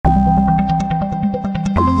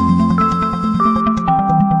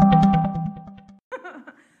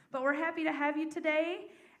happy to have you today.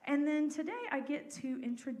 And then today I get to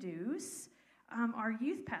introduce our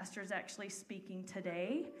youth pastor is actually speaking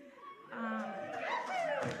today.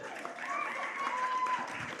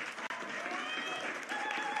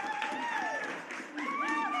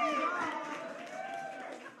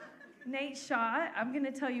 Nate Shaw, I'm going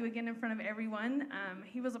to tell you again in front of everyone.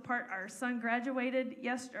 Our son graduated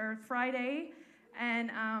Friday,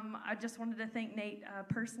 and I just wanted to thank Nate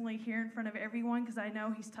personally here in front of everyone because I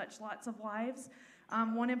know he's touched lots of lives.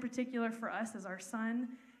 One in particular for us is our son,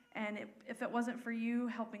 and if it wasn't for you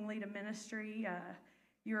helping lead a ministry,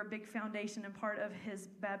 you're a big foundation and part of his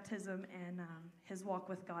baptism and his walk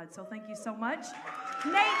with God. So thank you so much.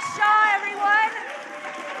 Nate Shaw, everyone!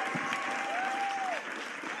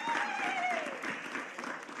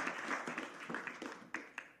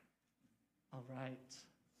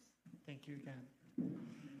 Thank you again.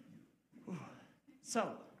 Whew.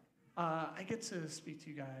 So, I get to speak to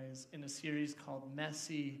you guys in a series called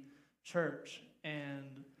Messy Church,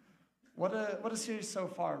 and what a series so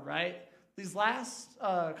far, right? These last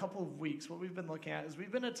couple of weeks, what we've been looking at is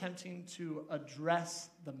we've been attempting to address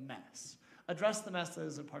the mess. Address the mess that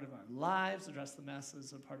is a part of our lives, address the mess that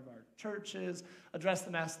is a part of our churches, address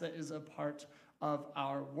the mess that is a part of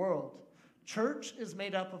our world. Church is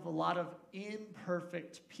made up of a lot of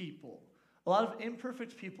imperfect people. A lot of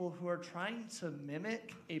imperfect people who are trying to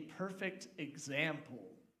mimic a perfect example.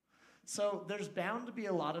 So there's bound to be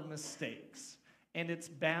a lot of mistakes, and it's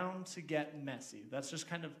bound to get messy. That's just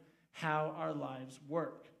kind of how our lives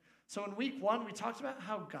work. So in week 1, we talked about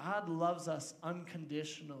how God loves us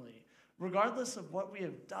unconditionally, regardless of what we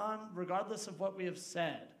have done, regardless of what we have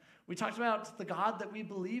said. We talked about the God that we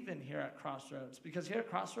believe in here at Crossroads, because here at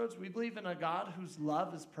Crossroads, we believe in a God whose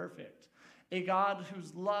love is perfect, a God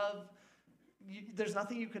whose love, there's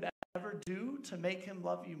nothing you could ever do to make him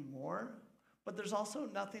love you more, but there's also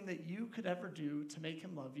nothing that you could ever do to make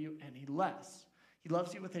him love you any less. He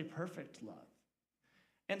loves you with a perfect love.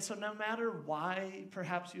 And so no matter why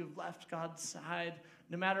perhaps you have left God's side,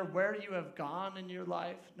 no matter where you have gone in your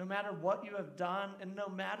life, no matter what you have done, and no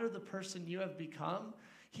matter the person you have become,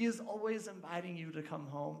 he is always inviting you to come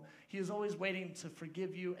home. He is always waiting to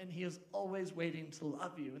forgive you, and he is always waiting to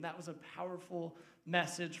love you. And that was a powerful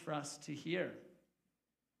message for us to hear.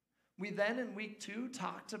 We then, in week 2,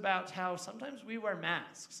 talked about how sometimes we wear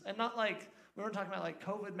masks. And not like, we weren't talking about like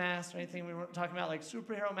COVID masks or anything. We weren't talking about like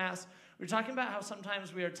superhero masks. We were talking about how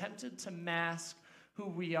sometimes we are tempted to mask who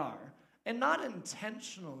we are. And not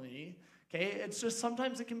intentionally. Okay, it's just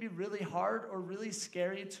sometimes it can be really hard or really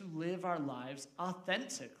scary to live our lives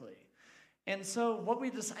authentically. And so what we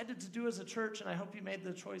decided to do as a church, and I hope you made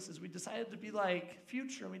the choice, is we decided to be like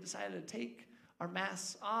Future, and we decided to take our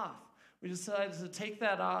masks off. We decided to take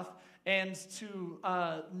that off and to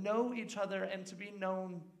know each other and to be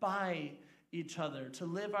known by each other, to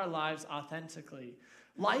live our lives authentically.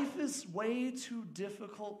 Life is way too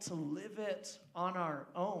difficult to live it on our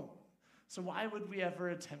own. So why would we ever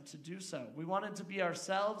attempt to do so? We wanted to be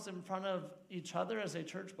ourselves in front of each other as a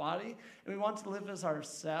church body, and we want to live as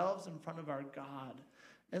ourselves in front of our God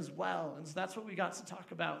as well. And so that's what we got to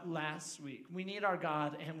talk about last week. We need our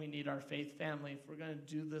God and we need our faith family if we're going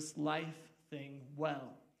to do this life thing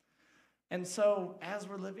well. And so as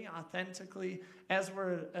we're living authentically, as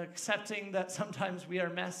we're accepting that sometimes we are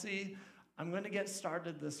messy, I'm going to get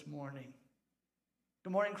started this morning.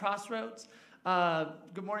 Good morning, Crossroads.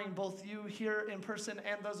 Good morning, both you here in person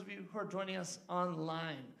and those of you who are joining us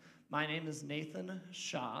online. My name is Nathan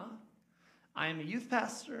Shaw. I am a youth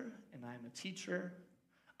pastor, and I am a teacher.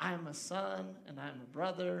 I am a son, and I am a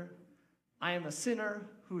brother. I am a sinner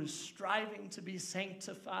who is striving to be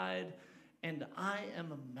sanctified, and I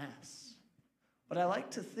am a mess. But I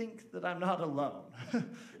like to think that I'm not alone,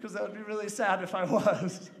 because that would be really sad if I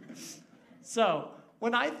was. So,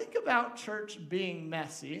 when I think about church being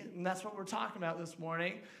messy, and that's what we're talking about this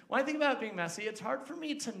morning, when I think about being messy, it's hard for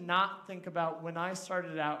me to not think about when I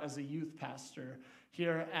started out as a youth pastor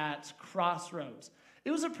here at Crossroads. It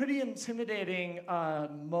was a pretty intimidating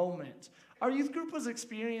moment. Our youth group was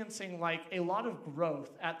experiencing like a lot of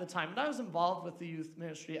growth at the time, and I was involved with the youth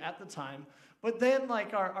ministry at the time, but then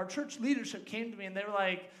like our church leadership came to me and they were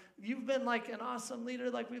like, "You've been like an awesome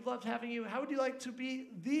leader, like we've loved having you. How would you like to be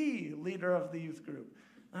the leader of the youth group?"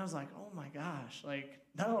 And I was like, "Oh my gosh, like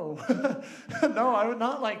no, no, I would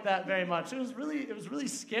not like that very much." It was really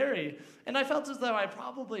scary, and I felt as though I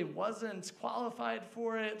probably wasn't qualified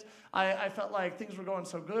for it. I felt like things were going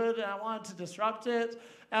so good, and I wanted to disrupt it.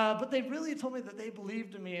 But they really told me that they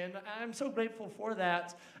believed in me, and I'm so grateful for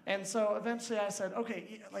that. And so eventually I said,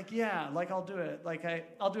 "Okay, I'll do it.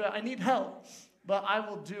 I'll do it. I need help, but I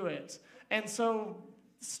will do it." And so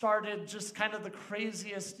started just kind of the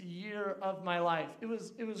craziest year of my life. It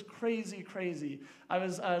was crazy. I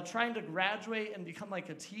was trying to graduate and become like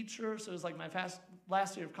a teacher, so it was like my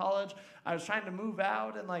last year of college. I was trying to move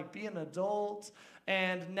out and like be an adult,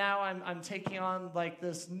 and now I'm taking on like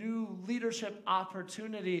this new leadership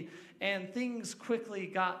opportunity, and things quickly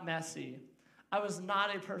got messy. I was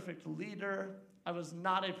not a perfect leader, I was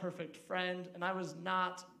not a perfect friend, and I was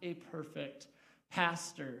not a perfect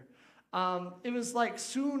pastor. It was like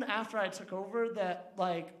soon after I took over that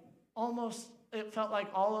like almost it felt like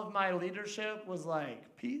all of my leadership was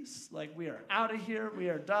like, peace, like we are out of here, we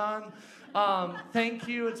are done. Thank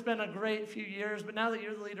you, it's been a great few years, but now that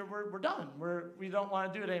you're the leader, we're done. We don't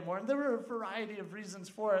want to do it anymore. And there were a variety of reasons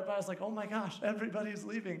for it, but I was like, oh my gosh, everybody's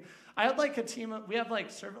leaving. I had like a team we have like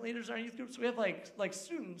servant leaders in our youth group, so we have like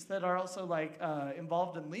students that are also like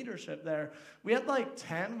involved in leadership there. We had like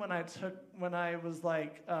 10 when I was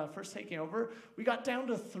like first taking over. We got down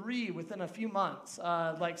to 3 within a few months.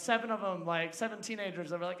 Like 7 of them, like 7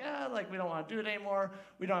 teenagers that were like, like we don't want to do it anymore.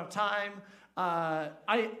 We don't have time.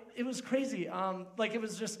 It was crazy. Like it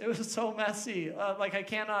was so messy. Like I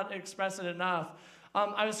cannot express it enough.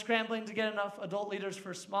 I was scrambling to get enough adult leaders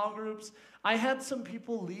for small groups. I had some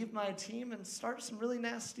people leave my team and start some really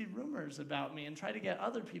nasty rumors about me and try to get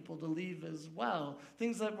other people to leave as well.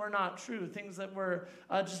 Things that were not true, things that were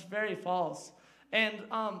just very false. And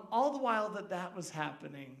all the while that was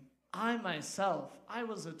happening, I myself, I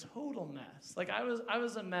was a total mess. Like I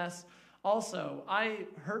was a mess also. I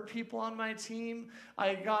hurt people on my team.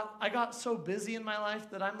 I got so busy in my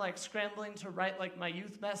life that I'm like scrambling to write like my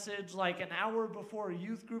youth message like an hour before a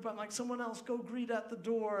youth group. I'm like, someone else go greet at the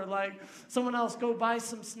door. Like someone else go buy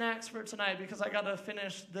some snacks for tonight because I got to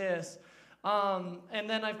finish this. And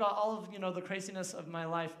then I've got all of, the craziness of my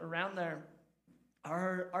life around there.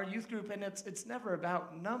 Our youth group, and it's never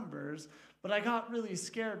about numbers, but I got really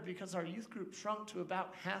scared because our youth group shrunk to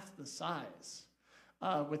about half the size.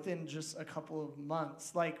 Within just a couple of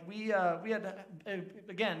months. Like we had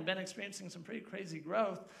again been experiencing some pretty crazy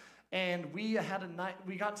growth, and we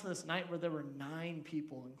got to this night where there were 9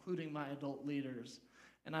 people, including my adult leaders,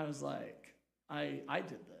 and I was like, I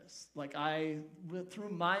did this. Like through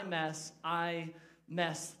my mess, I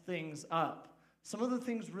messed things up. Some of the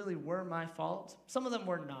things really were my fault. Some of them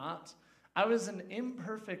were not. I was an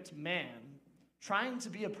imperfect man trying to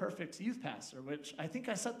be a perfect youth pastor, which I think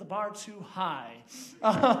I set the bar too high.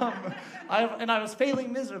 And I was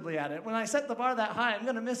failing miserably at it. When I set the bar that high, I'm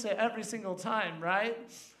going to miss it every single time, right?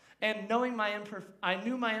 And knowing I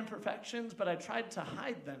knew my imperfections, but I tried to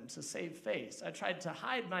hide them to save face. I tried to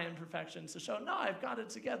hide my imperfections to show, no, I've got it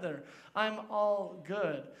together. I'm all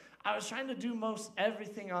good. I was trying to do most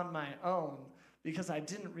everything on my own because I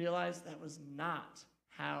didn't realize that was not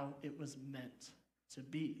how it was meant to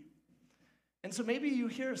be. And so maybe you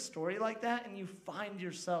hear a story like that and you find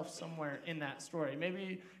yourself somewhere in that story.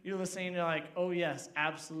 Maybe you're listening and you're like, oh yes,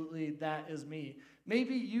 absolutely, that is me.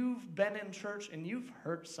 Maybe you've been in church and you've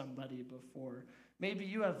hurt somebody before. Maybe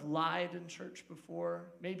you have lied in church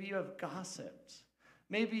before. Maybe you have gossiped.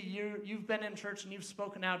 Maybe you've been in church and you've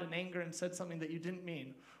spoken out in anger and said something that you didn't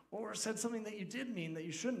mean, or said something that you did mean that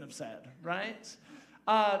you shouldn't have said, right?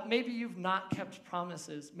 Maybe you've not kept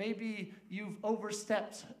promises. Maybe you've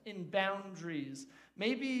overstepped in boundaries.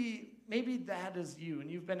 Maybe that is you,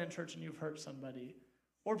 and you've been in church and you've hurt somebody.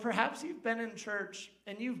 Or perhaps you've been in church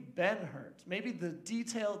and you've been hurt. Maybe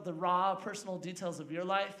the raw personal details of your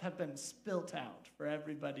life have been spilt out for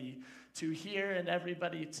everybody to hear and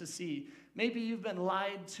everybody to see. Maybe you've been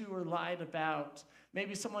lied to or lied about.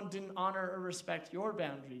 Maybe someone didn't honor or respect your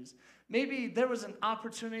boundaries. Maybe there was an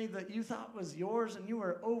opportunity that you thought was yours and you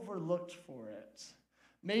were overlooked for it.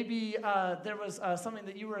 Maybe there was something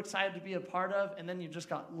that you were excited to be a part of and then you just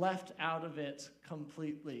got left out of it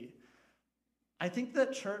completely. I think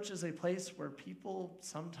that church is a place where people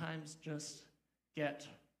sometimes just get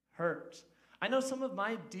hurt. I know some of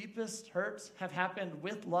my deepest hurts have happened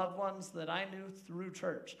with loved ones that I knew through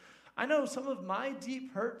church. I know some of my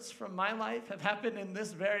deep hurts from my life have happened in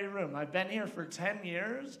this very room. I've been here for 10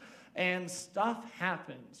 years, and stuff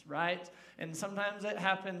happens, right? And sometimes it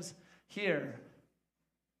happens here.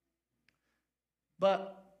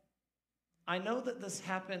 But I know that this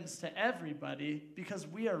happens to everybody because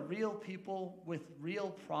we are real people with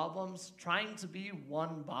real problems trying to be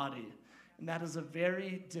one body. And that is a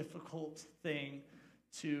very difficult thing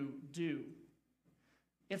to do.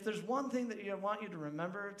 If there's one thing that I want you to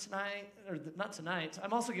remember tonight, or not tonight,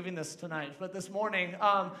 I'm also giving this tonight, but this morning,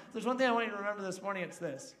 if there's one thing I want you to remember this morning, it's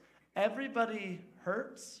this. Everybody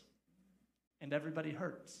hurts, and everybody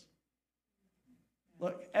hurts.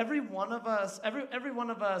 Look, every one of us,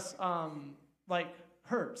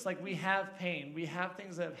 hurts. Like, we have pain. We have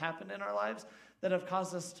things that have happened in our lives that have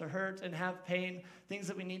caused us to hurt and have pain, things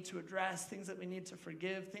that we need to address, things that we need to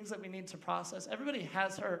forgive, things that we need to process. Everybody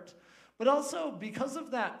has hurt. But also, because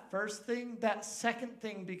of that first thing, that second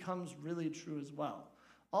thing becomes really true as well.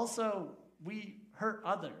 Also, we hurt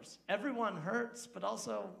others. Everyone hurts, but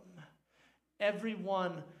also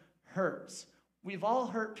everyone hurts. We've all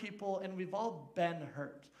hurt people, and we've all been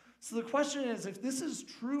hurt. So the question is, if this is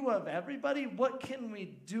true of everybody, what can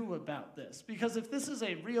we do about this? Because if this is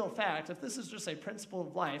a real fact, if this is just a principle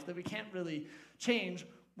of life that we can't really change,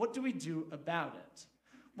 what do we do about it?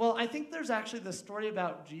 Well, I think there's actually this story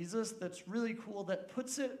about Jesus that's really cool, that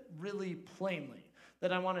puts it really plainly,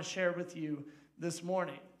 that I want to share with you this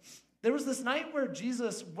morning. There was this night where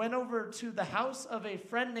Jesus went over to the house of a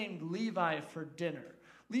friend named Levi for dinner.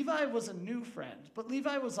 Levi was a new friend, but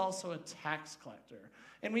Levi was also a tax collector.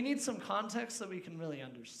 And we need some context so we can really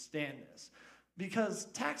understand this. Because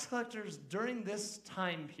tax collectors during this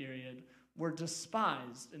time period were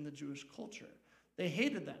despised in the Jewish culture. They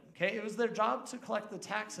hated them, okay? It was their job to collect the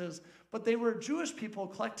taxes, but they were Jewish people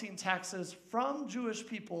collecting taxes from Jewish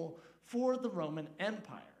people for the Roman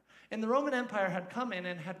Empire. And the Roman Empire had come in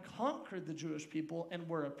and had conquered the Jewish people and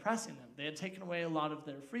were oppressing them. They had taken away a lot of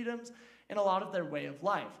their freedoms and a lot of their way of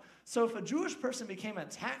life. So if a Jewish person became a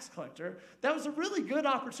tax collector, that was a really good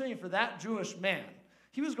opportunity for that Jewish man.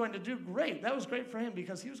 He was going to do great. That was great for him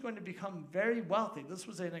because he was going to become very wealthy. This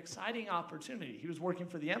was an exciting opportunity. He was working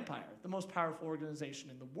for the empire, the most powerful organization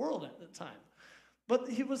in the world at the time. But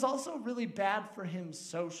he was also really bad for him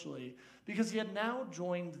socially because he had now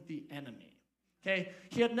joined the enemy. Okay?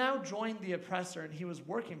 He had now joined the oppressor and he was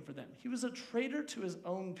working for them. He was a traitor to his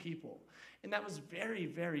own people. And that was very,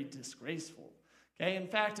 very disgraceful. Okay? In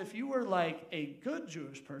fact, if you were like a good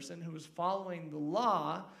Jewish person who was following the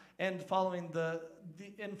law and following the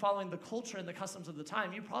culture and the customs of the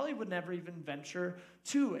time, you probably would never even venture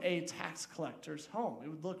to a tax collector's home. It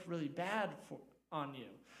would look really bad on you.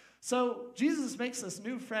 So Jesus makes this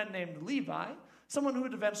new friend named Levi, someone who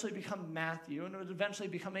would eventually become Matthew and would eventually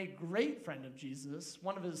become a great friend of Jesus,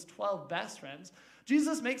 one of his 12 best friends.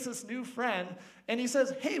 Jesus makes this new friend, and he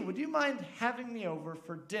says, hey, would you mind having me over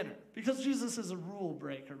for dinner? Because Jesus is a rule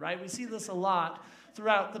breaker, right? We see this a lot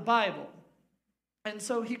throughout the Bible. And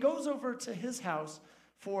so he goes over to his house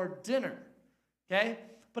for dinner, okay?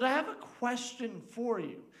 But I have a question for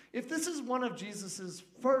you. If this is one of Jesus'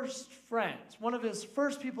 first friends, one of his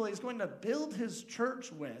first people he's going to build his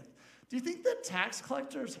church with, do you think that tax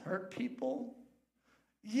collectors hurt people?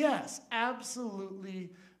 Yes,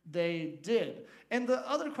 absolutely they did. And the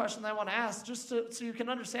other question I want to ask, just so you can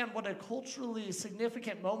understand what a culturally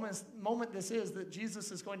significant moment this is, that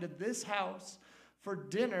Jesus is going to this house for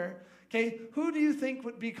dinner, okay, who do you think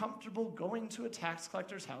would be comfortable going to a tax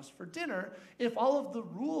collector's house for dinner if all of the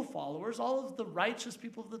rule followers, all of the righteous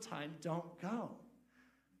people of the time don't go?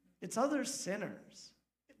 It's other sinners.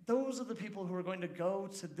 Those are the people who are going to go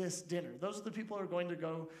to this dinner. Those are the people who are going to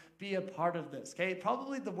go be a part of this, okay?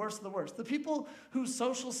 Probably the worst of the worst. The people whose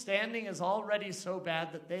social standing is already so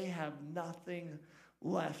bad that they have nothing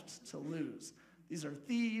left to lose. These are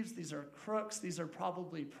thieves, these are crooks, these are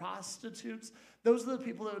probably prostitutes. Those are the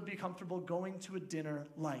people that would be comfortable going to a dinner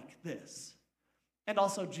like this. And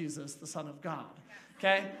also Jesus, the Son of God,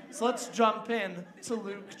 okay? So let's jump in to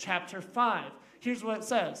Luke chapter 5. Here's what it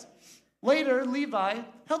says. Later, Levi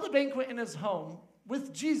held a banquet in his home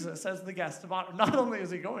with Jesus as the guest of honor. Not only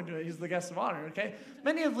is he going to it, he's the guest of honor, okay?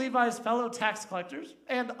 Many of Levi's fellow tax collectors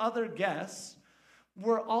and other guests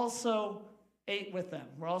ate with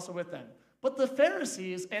them. But the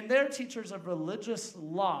Pharisees and their teachers of religious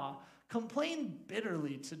law complained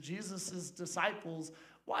bitterly to Jesus' disciples,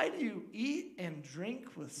 "Why do you eat and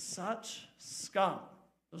drink with such scum?"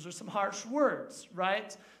 Those are some harsh words,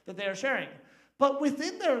 right, that they are sharing. But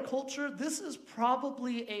within their culture, this is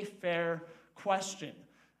probably a fair question.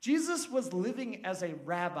 Jesus was living as a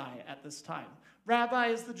rabbi at this time. Rabbi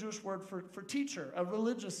is the Jewish word for teacher, a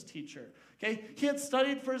religious teacher. Okay? He had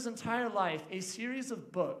studied for his entire life a series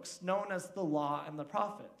of books known as the Law and the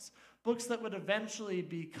Prophets, books that would eventually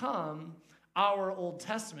become our Old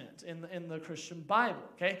Testament in the Christian Bible.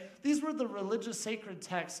 Okay? These were the religious sacred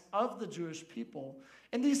texts of the Jewish people.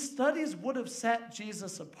 And these studies would have set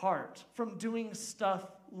Jesus apart from doing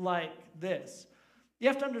stuff like this. You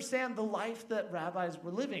have to understand the life that rabbis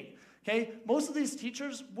were living. Okay? Most of these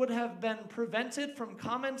teachers would have been prevented from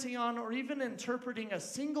commenting on or even interpreting a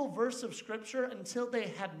single verse of Scripture until they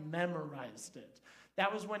had memorized it.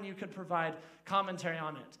 That was when you could provide commentary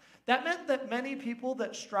on it. That meant that many people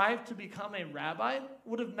that strived to become a rabbi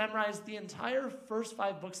would have memorized the entire first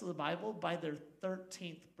 5 books of the Bible by their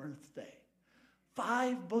 13th birthday.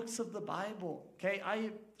 5 books of the Bible, okay?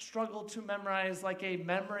 I struggled to memorize like a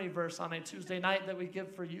memory verse on a Tuesday night that we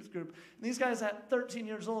give for youth group. And these guys at 13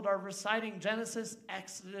 years old are reciting Genesis,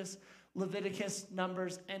 Exodus, Leviticus,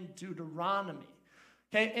 Numbers, and Deuteronomy.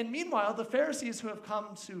 Okay, and meanwhile, the Pharisees who have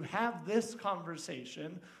come to have this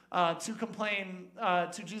conversation, to complain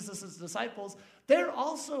to Jesus' disciples, they're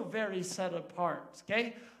also very set apart,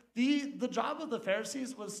 okay? The job of the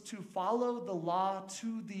Pharisees was to follow the law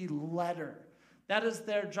to the letter. That is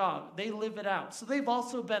their job. They live it out. So they've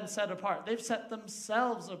also been set apart. They've set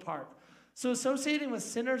themselves apart. So associating with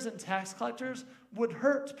sinners and tax collectors would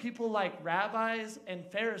hurt people like rabbis and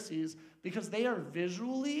Pharisees because they are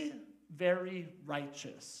visually very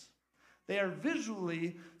righteous. They are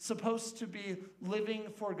visually supposed to be living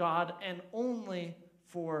for God and only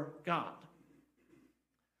for God.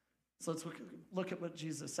 So let's look at what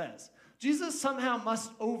Jesus says. Jesus somehow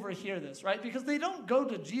must overhear this, right? Because they don't go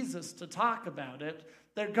to Jesus to talk about it.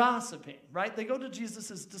 They're gossiping, right? They go to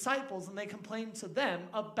Jesus' disciples and they complain to them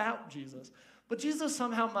about Jesus. But Jesus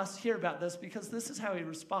somehow must hear about this because this is how he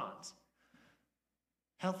responds.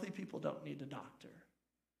 Healthy people don't need a doctor.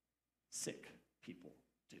 Sick people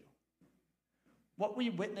do. What we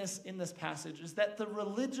witness in this passage is that the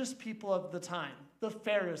religious people of the time, the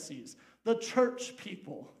Pharisees, the church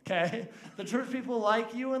people, okay? The church people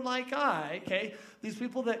like you and like I, okay? These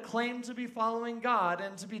people that claim to be following God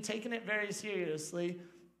and to be taking it very seriously,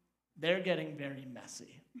 they're getting very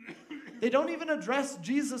messy. They don't even address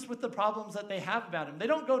Jesus with the problems that they have about him. They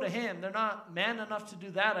don't go to him. They're not man enough to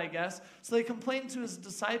do that, I guess. So they complain to his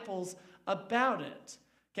disciples about it,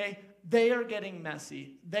 okay? They are getting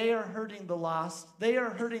messy. They are hurting the lost. They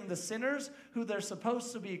are hurting the sinners who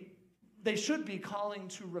they should be calling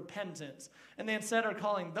to repentance. And they instead are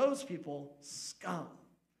calling those people scum.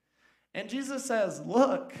 And Jesus says,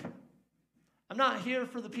 look, I'm not here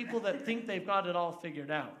for the people that think they've got it all figured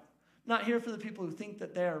out. I'm not here for the people who think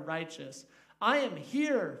that they are righteous. I am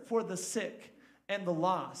here for the sick and the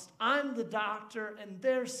lost. I'm the doctor and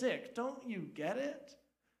they're sick. Don't you get it?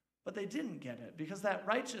 But they didn't get it because that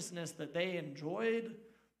righteousness that they enjoyed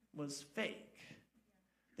was fake.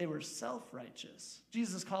 They were self-righteous.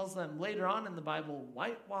 Jesus calls them later on in the Bible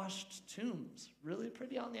whitewashed tombs. Really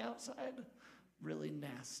pretty on the outside, really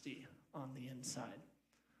nasty on the inside.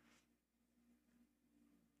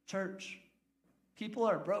 Church, people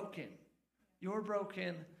are broken. You're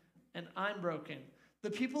broken and I'm broken.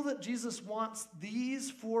 The people that Jesus wants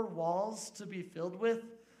these 4 walls to be filled with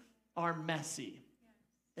are messy.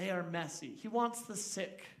 They are messy. He wants the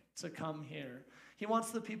sick to come here. He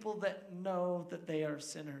wants the people that know that they are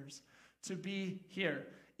sinners to be here.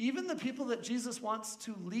 Even the people that Jesus wants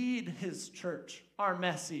to lead his church are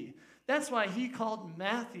messy. That's why he called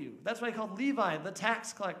Matthew. That's why he called Levi the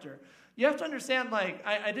tax collector. You have to understand,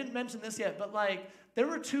 I didn't mention this yet, but there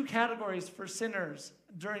were 2 categories for sinners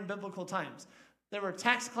during biblical times. There were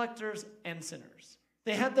tax collectors and sinners.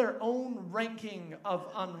 They had their own ranking of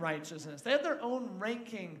unrighteousness. They had their own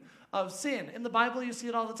ranking of sin. In the Bible, you see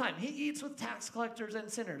it all the time. He eats with tax collectors and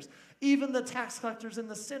sinners. Even the tax collectors and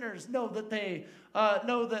the sinners know that they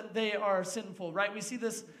are sinful, right? We see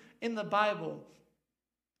this in the Bible.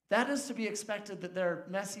 That is to be expected that there are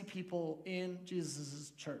messy people in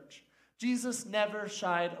Jesus' church. Jesus never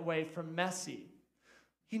shied away from messy.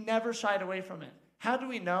 He never shied away from it. How do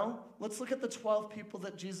we know? Let's look at the 12 people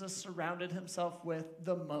that Jesus surrounded himself with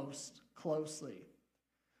the most closely.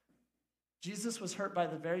 Jesus was hurt by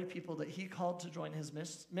the very people that he called to join his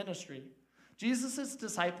ministry. Jesus'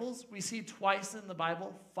 disciples, we see twice in the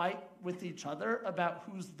Bible, fight with each other about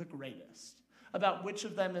who's the greatest, about which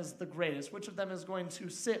of them is the greatest, which of them is going to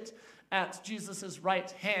sit at Jesus'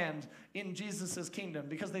 right hand in Jesus' kingdom,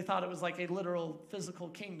 because they thought it was like a literal physical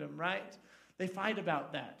kingdom, right? They fight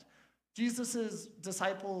about that. Jesus'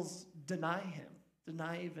 disciples deny him,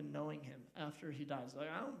 deny even knowing him after he dies.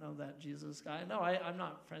 I don't know that Jesus guy. No, I'm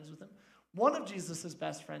not friends with him. One of Jesus'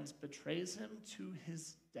 best friends betrays him to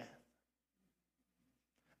his death.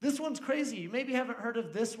 This one's crazy. You maybe haven't heard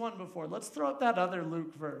of this one before. Let's throw up that other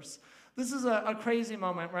Luke verse. This is a crazy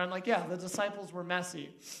moment where I'm like, yeah, the disciples were messy.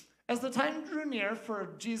 As the time drew near for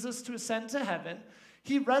Jesus to ascend to heaven,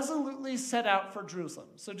 he resolutely set out for Jerusalem.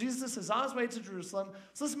 So Jesus is on his way to Jerusalem.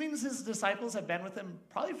 So this means his disciples have been with him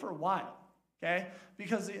probably for a while, okay?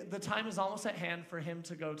 Because the time is almost at hand for him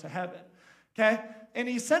to go to heaven, okay? And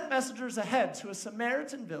he sent messengers ahead to a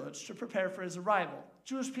Samaritan village to prepare for his arrival.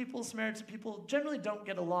 Jewish people, Samaritan people generally don't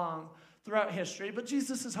get along throughout history, but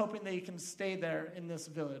Jesus is hoping that he can stay there in this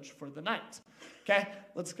village for the night, okay?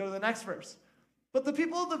 Let's go to the next verse. But the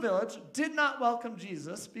people of the village did not welcome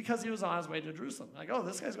Jesus because he was on his way to Jerusalem. Like, oh,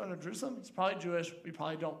 this guy's going to Jerusalem? He's probably Jewish. We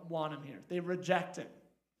probably don't want him here. They reject him.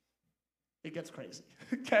 It gets crazy,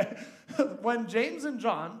 okay? When James and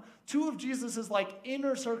John, two of Jesus' like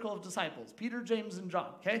inner circle of disciples, Peter, James, and John,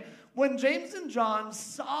 okay? When James and John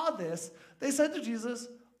saw this, they said to Jesus,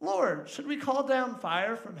 Lord, should we call down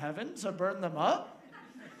fire from heaven to burn them up?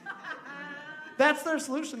 That's their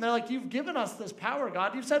solution. They're like, you've given us this power,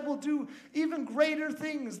 God. You said we'll do even greater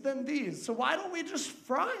things than these. So why don't we just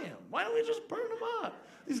fry them? Why don't we just burn them up?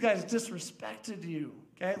 These guys disrespected you,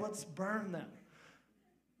 okay? Let's burn them.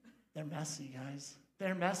 They're messy, guys.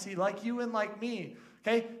 They're messy, like you and like me,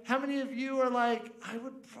 okay? How many of you are like, I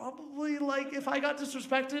would probably, like, if I got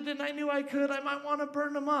disrespected and I knew I could, I might want to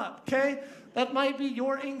burn them up, okay? That might be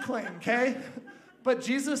your inkling, okay? But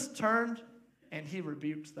Jesus turned and he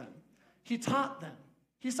rebuked them. He taught them.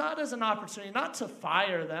 He saw it as an opportunity not to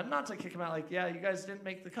fire them, not to kick them out like, yeah, you guys didn't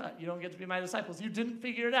make the cut. You don't get to be my disciples. You didn't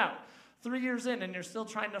figure it out. 3 years in, and you're still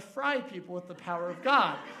trying to fry people with the power of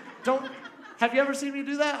God. Have you ever seen me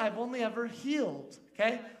do that? I've only ever healed,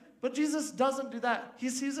 okay? But Jesus doesn't do that.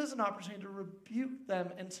 He sees it as an opportunity to rebuke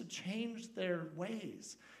them and to change their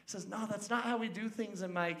ways. He says, no, that's not how we do things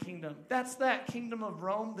in my kingdom. That's that kingdom of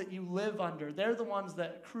Rome that you live under. They're the ones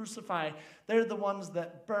that crucify. They're the ones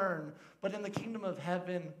that burn. But in the kingdom of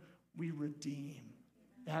heaven, we redeem.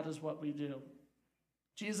 That is what we do.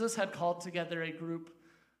 Jesus had called together a group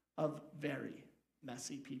of very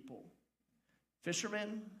messy people.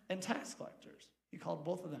 Fishermen and tax collectors. He called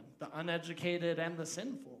both of them, the uneducated and the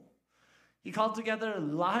sinful. He called together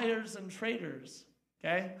liars and traitors,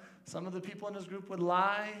 okay? Some of the people in his group would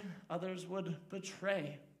lie, others would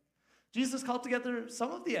betray. Jesus called together some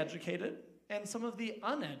of the educated and some of the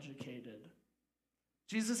uneducated.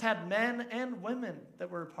 Jesus had men and women that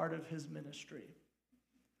were a part of his ministry.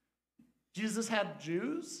 Jesus had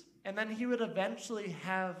Jews, and then he would eventually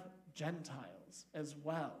have Gentiles as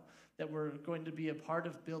well that were going to be a part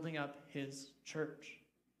of building up his church.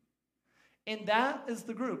 And that is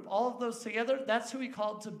the group. All of those together, that's who he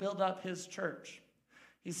called to build up his church.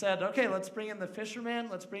 He said, okay, let's bring in the fishermen,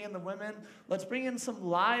 let's bring in the women, let's bring in some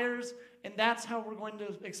liars, and that's how we're going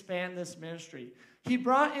to expand this ministry. He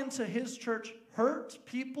brought into his church hurt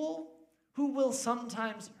people who will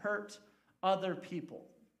sometimes hurt other people.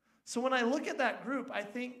 So when I look at that group, I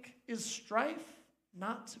think, is strife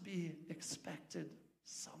not to be expected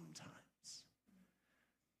sometimes?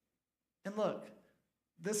 And look,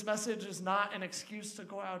 this message is not an excuse to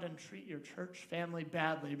go out and treat your church family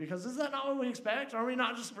badly, because is that not what we expect? Are we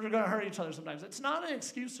not just, we're going to hurt each other sometimes? It's not an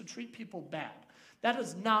excuse to treat people bad. That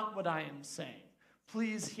is not what I am saying.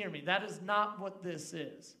 Please hear me. That is not what this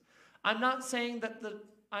is. I'm not saying that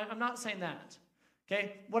I'm not saying that.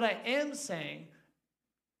 Okay? What I am saying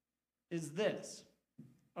is this.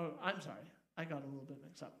 Oh, I'm sorry. I got a little bit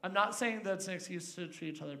mixed up. I'm not saying that it's an excuse to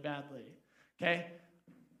treat each other badly. Okay?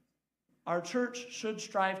 Our church should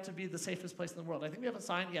strive to be the safest place in the world. I think we have a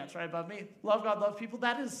sign. Yeah, it's right above me. Love God, love people.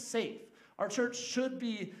 That is safe. Our church should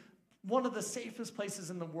be one of the safest places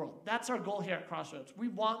in the world. That's our goal here at Crossroads. We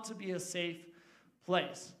want to be a safe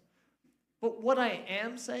place. But what I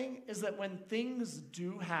am saying is that when things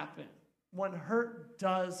do happen, when hurt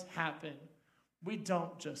does happen, we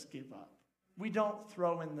don't just give up. We don't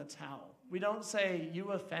throw in the towel. We don't say,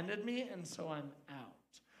 you offended me, and so I'm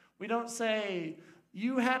out. We don't say,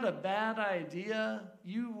 you had a bad idea,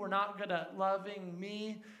 you were not good at loving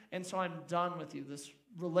me, and so I'm done with you. This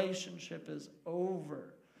relationship is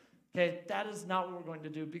over. Okay, that is not what we're going to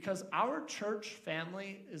do, because our church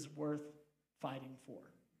family is worth fighting for.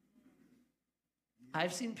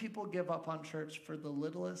 I've seen people give up on church for the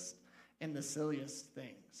littlest and the silliest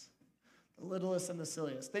things. The littlest and the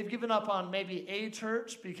silliest. They've given up on maybe a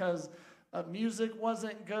church because music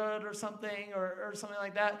wasn't good or something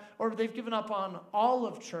like that. Or they've given up on all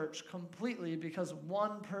of church completely because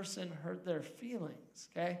one person hurt their feelings,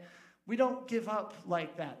 okay? We don't give up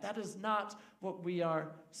like that. That is not what we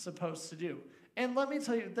are supposed to do. And let me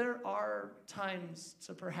tell you, there are times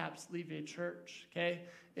to perhaps leave a church, okay?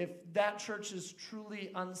 If that church is truly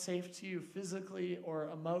unsafe to you physically or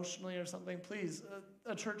emotionally or something, please,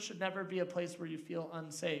 a church should never be a place where you feel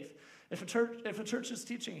unsafe. If a church is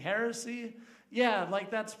teaching heresy, yeah, like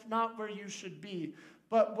that's not where you should be.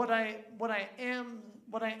 But what I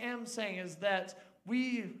am saying is that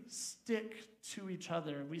we stick to each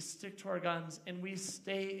other, we stick to our guns, and we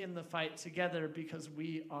stay in the fight together because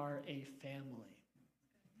we are a family.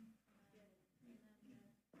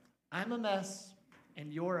 I'm a mess,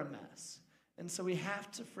 and you're a mess. And so we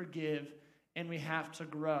have to forgive, and we have to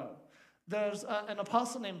grow. There's an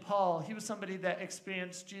apostle named Paul. He was somebody that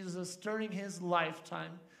experienced Jesus during his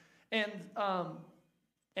lifetime. And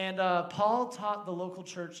Paul taught the local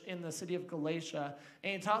church in the city of Galatia,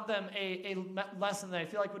 and he taught them a lesson that I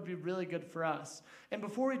feel like would be really good for us. And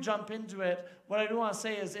before we jump into it, what I do want to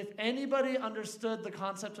say is if anybody understood the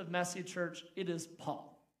concept of messy church, it is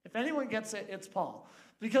Paul. If anyone gets it, it's Paul.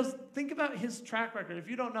 Because think about his track record. If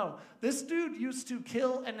you don't know, this dude used to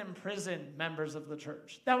kill and imprison members of the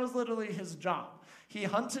church. That was literally his job. He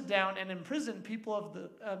hunted down and imprisoned people of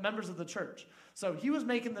the members of the church. So he was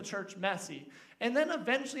making the church messy. And then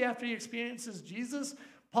eventually, after he experiences Jesus,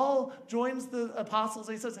 Paul joins the apostles.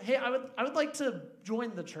 He says, hey, I would like to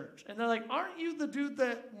join the church. And they're like, aren't you the dude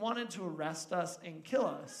that wanted to arrest us and kill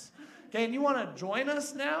us? Okay, and you want to join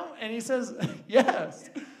us now? And he says,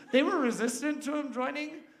 yes. They were resistant to him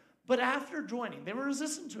joining, but after joining, they were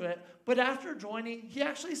resistant to it, but after joining, he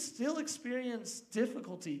actually still experienced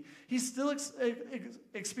difficulty. He still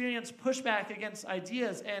experienced pushback against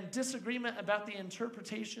ideas and disagreement about the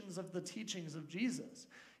interpretations of the teachings of Jesus.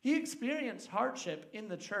 He experienced hardship in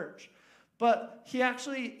the church, but he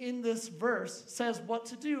actually, in this verse, says what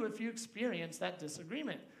to do if you experience that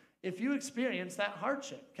disagreement, if you experience that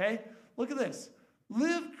hardship, okay? Look at this.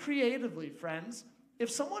 Live creatively, friends. If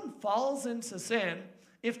someone falls into sin,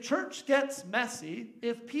 if church gets messy,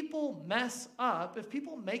 if people mess up, if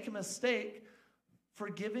people make a mistake,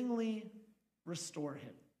 forgivingly restore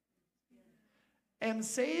him. And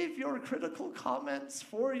save your critical comments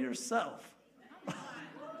for yourself.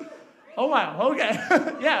 Oh, wow, okay.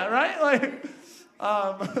 Yeah, right?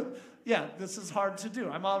 Yeah, this is hard to do.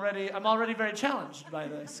 I'm already very challenged by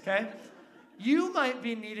this, okay? You might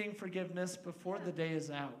be needing forgiveness before the day is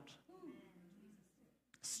out.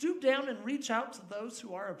 Stoop down and reach out to those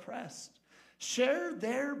who are oppressed. Share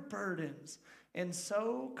their burdens, and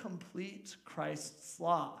so complete Christ's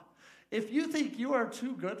law. If you think you are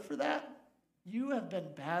too good for that, you have been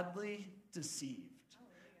badly deceived.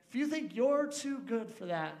 If you think you're too good for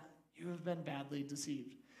that, you have been badly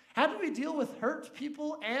deceived. How do we deal with hurt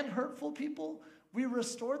people and hurtful people? We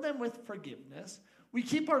restore them with forgiveness. We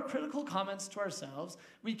keep our critical comments to ourselves.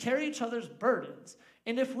 We carry each other's burdens.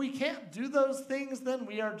 And if we can't do those things, then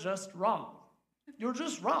we are just wrong. You're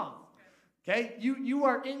just wrong. Okay? You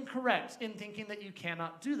are incorrect in thinking that you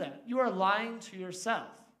cannot do that. You are lying to yourself.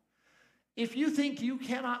 If you think you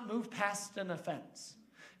cannot move past an offense,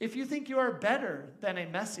 if you think you are better than a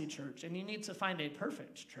messy church and you need to find a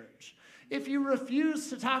perfect church, if you refuse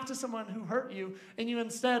to talk to someone who hurt you and you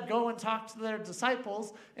instead go and talk to their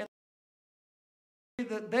disciples and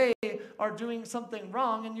that they are doing something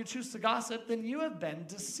wrong and you choose to gossip, then you have been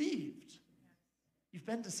deceived. You've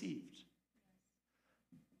been deceived.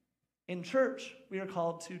 In church, we are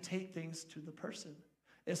called to take things to the person.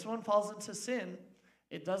 If someone falls into sin,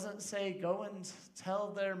 it doesn't say go and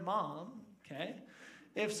tell their mom, okay?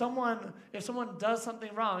 If someone does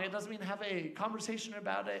something wrong, it doesn't mean have a conversation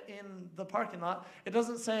about it in the parking lot. It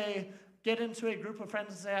doesn't say get into a group of friends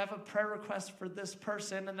and say, I have a prayer request for this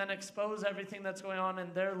person, and then expose everything that's going on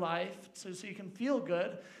in their life so you can feel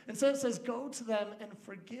good. Instead, it says, go to them and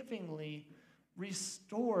forgivingly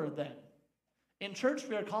restore them. In church,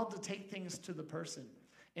 we are called to take things to the person.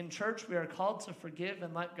 In church, we are called to forgive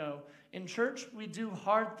and let go. In church, we do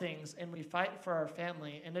hard things and we fight for our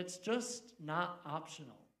family, and it's just not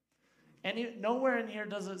optional. Nowhere in here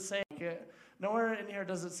does it say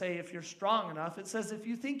if you're strong enough. It says if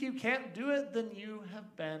you think you can't do it, then you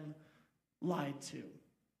have been lied to.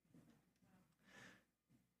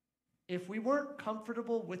 If we weren't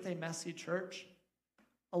comfortable with a messy church,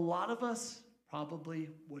 a lot of us probably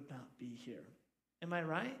would not be here. Am I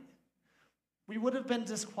right? We would have been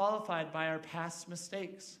disqualified by our past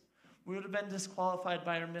mistakes. We would have been disqualified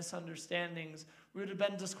by our misunderstandings. We would have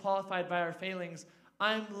been disqualified by our failings.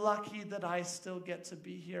 I'm lucky that I still get to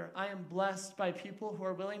be here. I am blessed by people who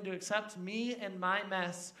are willing to accept me and my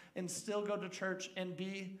mess and still go to church and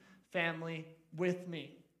be family with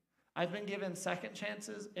me. I've been given second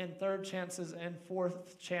chances and third chances and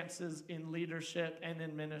fourth chances in leadership and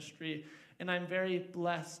in ministry, and I'm very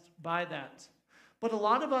blessed by that. But a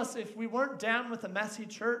lot of us, if we weren't down with a messy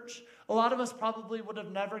church, a lot of us probably would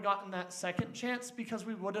have never gotten that second chance because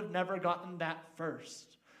we would have never gotten that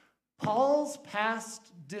first. Paul's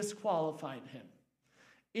past disqualified him.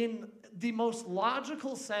 In the most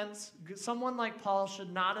logical sense, someone like Paul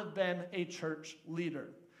should not have been a church leader.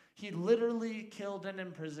 He literally killed and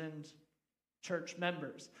imprisoned church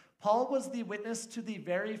members. Paul was the witness to the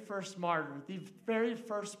very first martyr, the very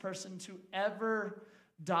first person to ever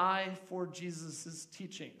die for Jesus'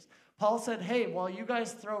 teachings. Paul said, hey, while you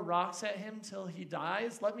guys throw rocks at him till he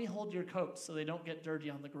dies, let me hold your coats so they don't get dirty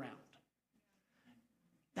on the ground.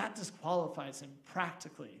 That disqualifies him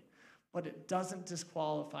practically, but it doesn't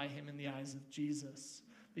disqualify him in the eyes of Jesus,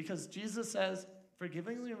 because Jesus says,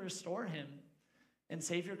 forgivingly restore him and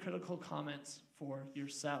save your critical comments for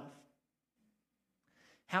yourself.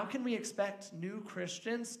 How can we expect new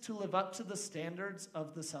Christians to live up to the standards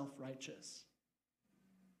of the self-righteous?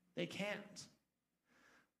 They can't.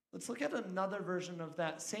 Let's look at another version of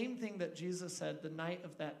that same thing that Jesus said the night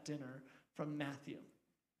of that dinner from Matthew.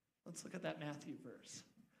 Let's look at that Matthew verse.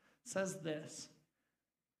 It says this.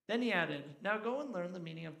 Then he added, now go and learn the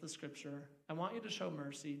meaning of the scripture. I want you to show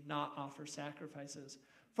mercy, not offer sacrifices.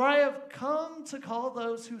 For I have come to call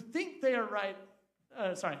those who think they are right.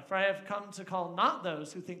 For I have come to call not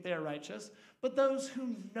those who think they are righteous, but those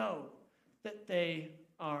who know that they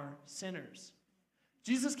are sinners.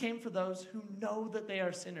 Jesus came for those who know that they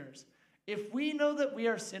are sinners. If we know that we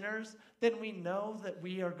are sinners, then we know that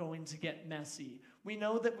we are going to get messy. We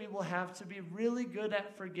know that we will have to be really good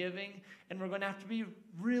at forgiving, and we're going to have to be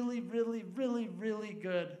really, really, really, really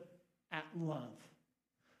good at love.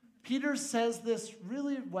 Peter says this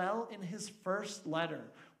really well in his first letter.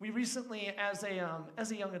 We recently, as a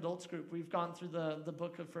young adults group, we've gone through the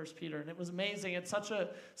book of 1 Peter, and it was amazing. It's such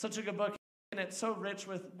a good book, and it's so rich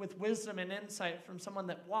with wisdom and insight from someone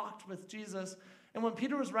that walked with Jesus. And when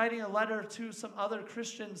Peter was writing a letter to some other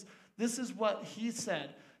Christians, this is what he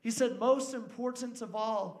said. He said, most important of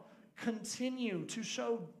all, continue to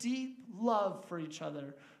show deep love for each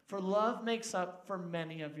other, for love makes up for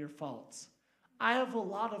many of your faults. I have a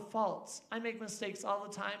lot of faults. I make mistakes all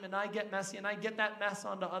the time, and I get messy, and I get that mess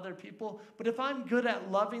onto other people. But if I'm good at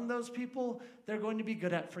loving those people, they're going to be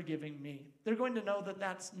good at forgiving me. They're going to know that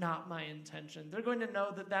that's not my intention. They're going to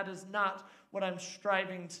know that that is not what I'm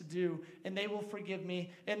striving to do, and they will forgive me.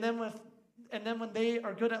 And then when they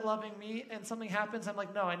are good at loving me and something happens, I'm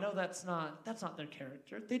like, no, I know that's not their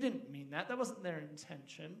character. They didn't mean that. That wasn't their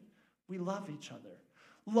intention. We love each other.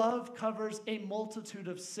 Love covers a multitude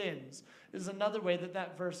of sins is another way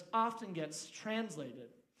that verse often gets translated.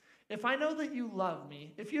 If I know that you love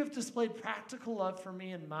me, if you have displayed practical love for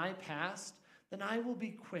me in my past, then I will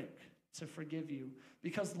be quick to forgive you,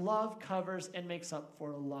 because love covers and makes up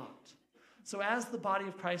for a lot. So as the body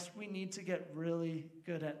of Christ, we need to get really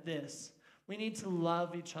good at this. We need to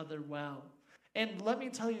love each other well. And let me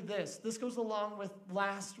tell you this goes along with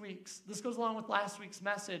last week's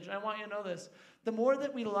message. I want you to know this. The more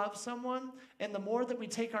that we love someone and the more that we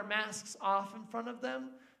take our masks off in front of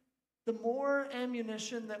them, the more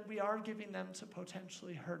ammunition that we are giving them to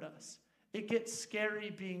potentially hurt us. It gets scary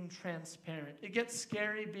being transparent. It gets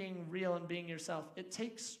scary being real and being yourself. It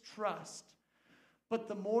takes trust. But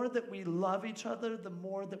the more that we love each other, the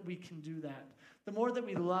more that we can do that. The more that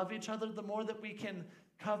we love each other, the more that we can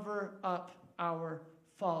cover up our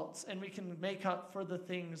faults, and we can make up for the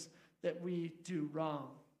things that we do wrong.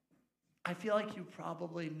 I feel like you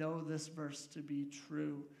probably know this verse to be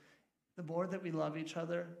true. The more that we love each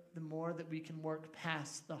other, the more that we can work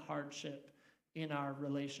past the hardship in our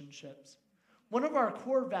relationships. One of our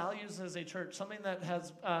core values as a church, something that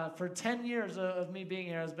has, for 10 years of me being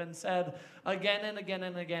here, has been said again and again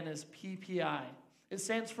and again, is PPI. It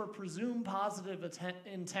stands for presume positive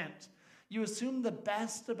intent. You assume the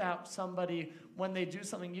best about somebody when they do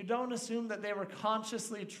something. You don't assume that they were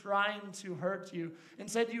consciously trying to hurt you.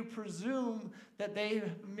 Instead, you presume that they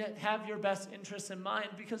have your best interests in mind,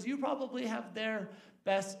 because you probably have their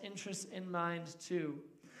best interests in mind too.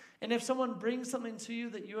 And if someone brings something to you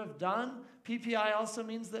that you have done, PPI also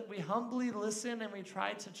means that we humbly listen and we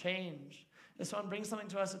try to change. If someone brings something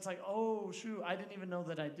to us, it's like, oh, shoot, I didn't even know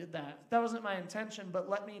that I did that. That wasn't my intention, but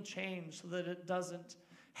let me change so that it doesn't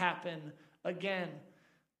happen again.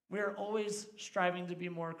 We're always striving to be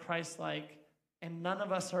more Christ-like, and none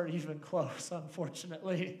of us are even close,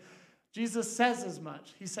 unfortunately. Jesus says as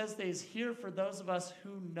much. He says that he's here for those of us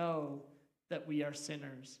who know that we are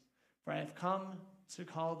sinners. For I have come to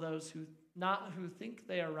call those who think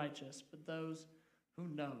they are righteous, but those who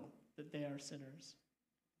know that they are sinners.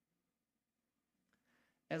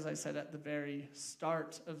 As I said at the very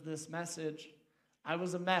start of this message, I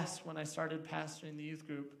was a mess when I started pastoring the youth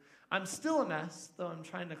group. I'm still a mess, though I'm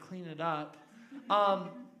trying to clean it up.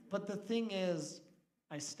 But the thing is,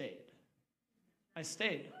 I stayed.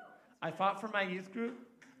 I fought for my youth group.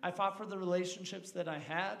 I fought for the relationships that I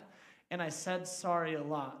had, and I said sorry a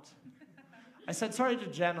lot. I said sorry to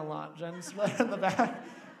Jen a lot. Jen's right in the back.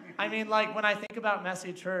 I mean, like, when I think about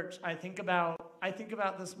messy church, I think about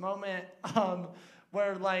this moment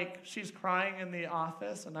where, like, she's crying in the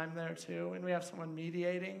office, and I'm there too, and we have someone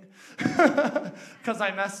mediating because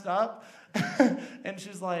I messed up. And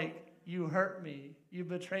she's like, you hurt me. You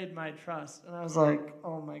betrayed my trust. And I was like,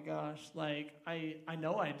 oh my gosh, like, I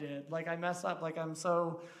know I did. Like, I messed up. Like,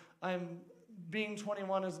 being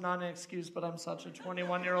 21 is not an excuse, but I'm such a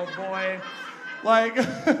 21-year-old boy. Like,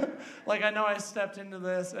 like, I know I stepped into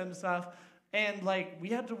this and stuff. And, like, we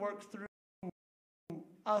had to work through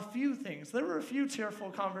a few things. There were a few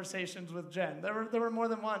tearful conversations with Jen. There were more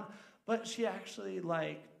than one. But she actually,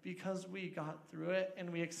 like, because we got through it and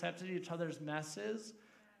we accepted each other's messes,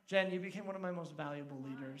 Jen, you became one of my most valuable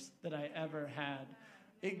leaders that I ever had.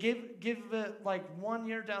 It give it like 1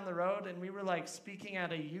 year down the road, and we were like speaking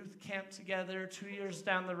at a youth camp together. 2 years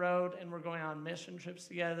down the road, and we're going on mission trips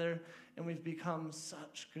together, and we've become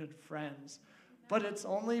such good friends. But it's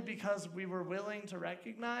only because we were willing to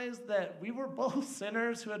recognize that we were both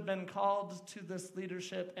sinners who had been called to this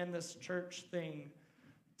leadership and this church thing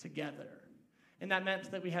together. And that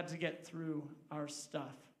meant that we had to get through our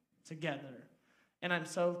stuff together. And I'm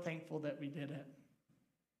so thankful that we did it.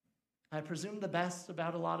 I presume the best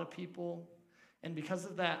about a lot of people, and because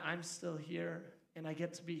of that, I'm still here, and I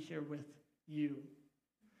get to be here with you.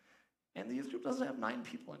 And the youth group doesn't have 9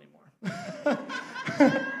 people anymore.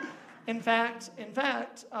 In fact,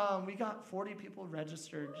 we got 40 people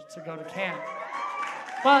registered to go to camp.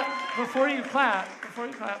 But before you clap, I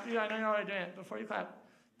know you're already doing it, before you clap,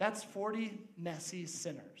 that's 40 messy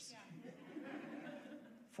sinners.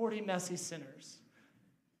 40 messy sinners,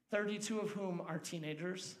 32 of whom are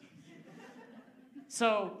teenagers.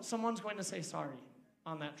 So someone's going to say sorry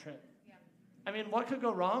on that trip. Yeah. I mean, what could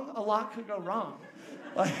go wrong? A lot could go wrong.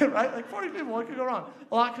 Right? Like 40 people, what could go wrong?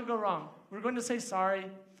 A lot could go wrong. We're going to say sorry.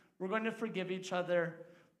 We're going to forgive each other.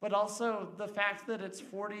 But also, the fact that it's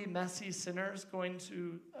 40 messy sinners going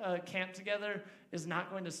to camp together is not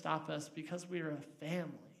going to stop us because we are a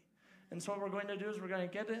family. And so what we're going to do is we're going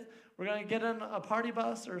to get in a party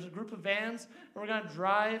bus or a group of vans, and we're going to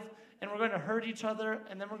drive, and we're going to hurt each other,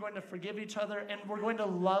 and then we're going to forgive each other, and we're going to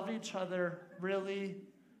love each other really,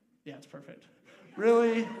 yeah, it's perfect,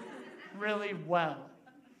 really, really well,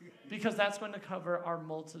 because that's going to cover our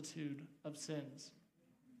multitude of sins.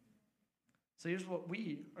 So here's what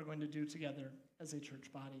we are going to do together as a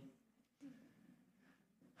church body.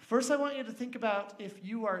 First, I want you to think about if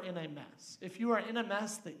you are in a mess. If you are in a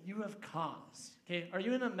mess that you have caused. Okay, are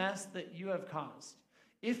you in a mess that you have caused?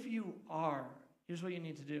 If you are, here's what you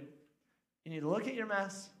need to do. You need to look at your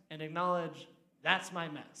mess and acknowledge, that's my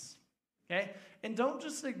mess. Okay? And don't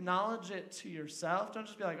just acknowledge it to yourself. Don't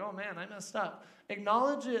just be like, oh man, I messed up.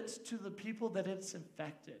 Acknowledge it to the people that it's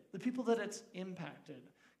affected, the people that it's impacted.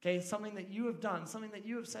 Okay, something that you have done, something that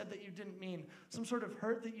you have said that you didn't mean, some sort of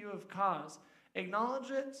hurt that you have caused. Acknowledge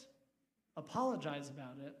it, apologize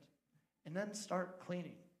about it, and then start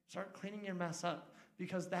cleaning. Start cleaning your mess up,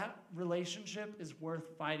 because that relationship is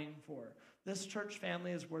worth fighting for. This church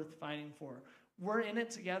family is worth fighting for. We're in it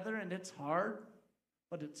together, and it's hard,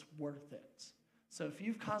 but it's worth it. So if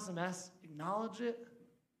you've caused a mess, acknowledge it,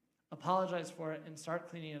 apologize for it, and start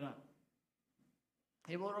cleaning it up.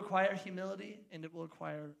 It will require humility, and it will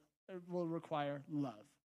require love.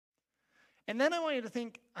 And then I want you to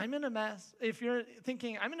think, I'm in a mess. If you're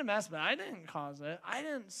thinking, I'm in a mess, but I didn't cause it, I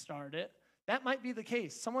didn't start it, that might be the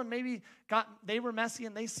case. Someone maybe they were messy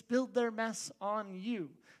and they spilled their mess on you.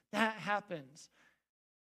 That happens.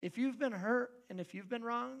 If you've been hurt and if you've been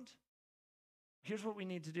wronged, here's what we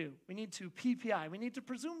need to do. We need to PPI. We need to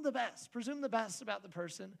presume the best about the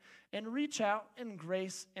person, and reach out in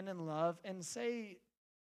grace and in love and say,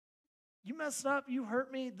 you messed up, you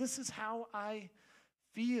hurt me, this is how I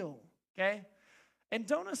feel, okay? And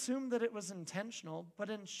don't assume that it was intentional,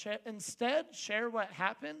 but instead share what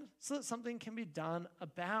happened so that something can be done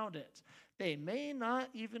about it. They may not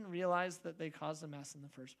even realize that they caused a mess in the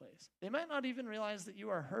first place. They might not even realize that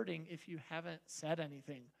you are hurting if you haven't said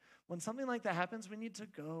anything. When something like that happens, we need to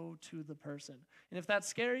go to the person. And if that's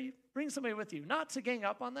scary, bring somebody with you. Not to gang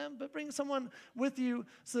up on them, but bring someone with you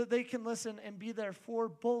so that they can listen and be there for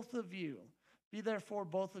both of you. Be there for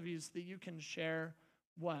both of you so that you can share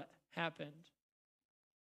what happened.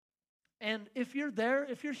 And if you're there,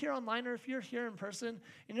 if you're here online or if you're here in person,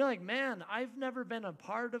 and you're like, man, I've never been a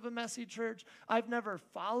part of a messy church. I've never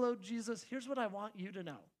followed Jesus. Here's what I want you to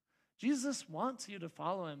know. Jesus wants you to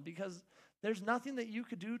follow him, because there's nothing that you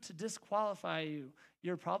could do to disqualify you.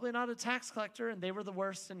 You're probably not a tax collector, and they were the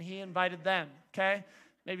worst, and he invited them, okay?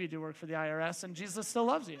 Maybe you do work for the IRS, and Jesus still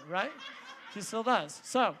loves you, right? He still does.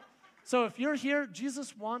 So So if you're here,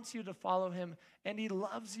 Jesus wants you to follow him, and he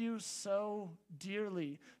loves you so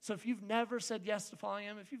dearly. So if you've never said yes to following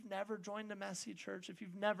him, if you've never joined a messy church, if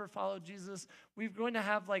you've never followed Jesus, we're going to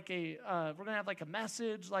have like a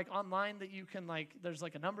message like online that you can there's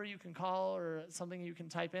like a number you can call or something you can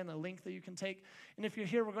type in, a link that you can take. And if you're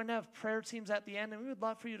here, we're going to have prayer teams at the end, and we would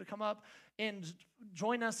love for you to come up and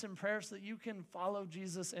join us in prayer so that you can follow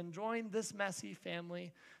Jesus and join this messy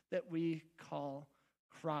family that we call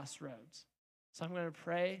Crossroads. So I'm going to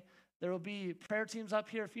pray. There will be prayer teams up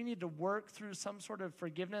here. If you need to work through some sort of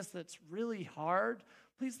forgiveness that's really hard,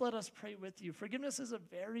 please let us pray with you. Forgiveness is a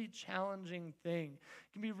very challenging thing.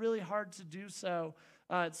 It can be really hard to do so.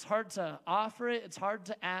 It's hard to offer it. It's hard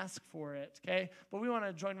to ask for it, okay? But we want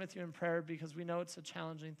to join with you in prayer because we know it's a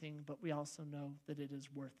challenging thing, but we also know that it is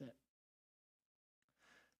worth it.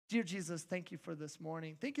 Dear Jesus, thank you for this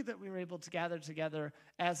morning. Thank you that we were able to gather together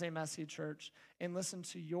as a messy church and listen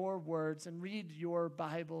to your words and read your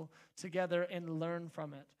Bible together and learn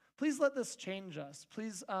from it. Please let this change us.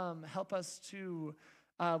 Please help us to,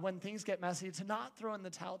 when things get messy, to not throw in the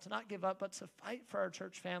towel, to not give up, but to fight for our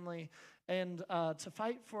church family and to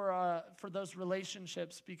fight for those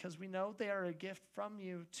relationships because we know they are a gift from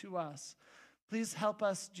you to us. Please help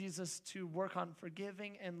us, Jesus, to work on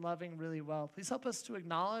forgiving and loving really well. Please help us to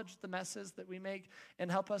acknowledge the messes that we make and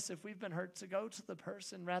help us, if we've been hurt, to go to the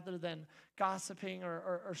person rather than gossiping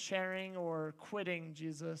or sharing or quitting,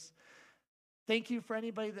 Jesus. Thank you for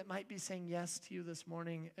anybody that might be saying yes to you this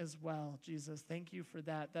morning as well, Jesus. Thank you for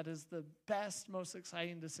that. That is the best, most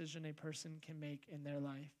exciting decision a person can make in their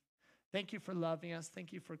life. Thank you for loving us.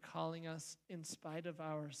 Thank you for calling us in spite of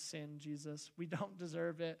our sin, Jesus. We don't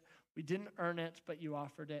deserve it. We didn't earn it, but you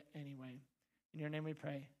offered it anyway. In your name we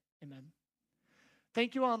pray. Amen.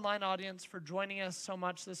 Thank you, online audience, for joining us so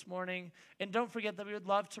much this morning. And don't forget that we would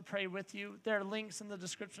love to pray with you. There are links in the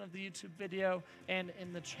description of the YouTube video and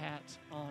in the chat on